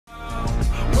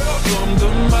from the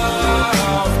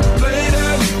mouth. Play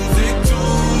that music too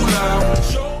loud.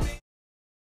 Show me.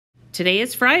 Today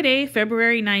is Friday,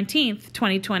 February 19th,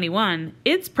 2021.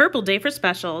 It's Purple Day for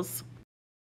specials.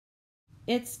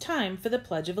 It's time for the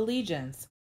Pledge of Allegiance.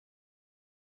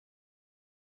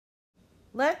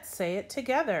 Let's say it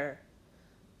together.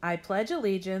 I pledge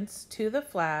allegiance to the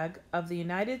flag of the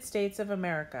United States of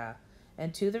America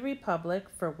and to the republic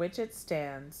for which it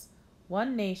stands,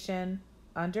 one nation,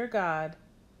 under God,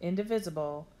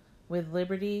 indivisible, with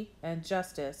liberty and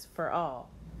justice for all.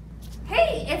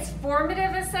 Hey, it's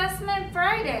Formative Assessment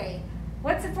Friday.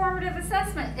 What's a formative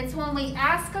assessment? It's when we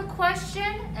ask a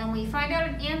question and we find out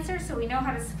an answer so we know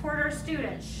how to support our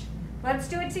students. Let's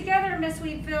do it together, Miss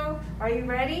Wheatville. Are you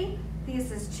ready?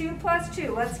 This is 2 plus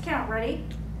 2. Let's count. Ready?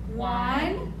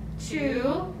 1,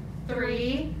 2,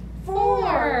 3, 4.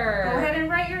 Go ahead and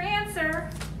write your answer.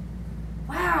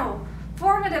 Wow,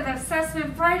 Formative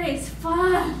Assessment Friday's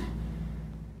fun.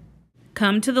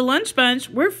 Come to the Lunch Bunch.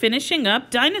 We're finishing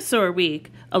up Dinosaur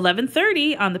Week,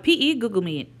 11:30 on the PE Google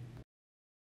Meet.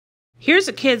 Here's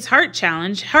a Kids Heart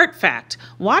Challenge Heart Fact.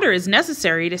 Water is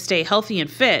necessary to stay healthy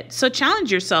and fit, so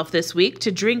challenge yourself this week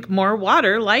to drink more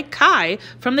water like Kai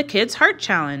from the Kids Heart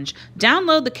Challenge.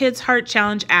 Download the Kids Heart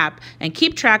Challenge app and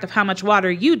keep track of how much water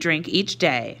you drink each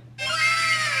day.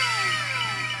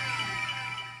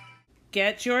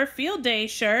 Get your Field Day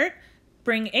shirt.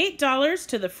 Bring $8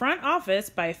 to the front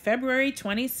office by February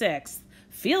 26th.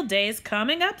 Field Day's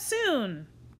coming up soon.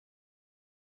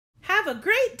 Have a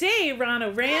great day, Ron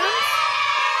O'Rams.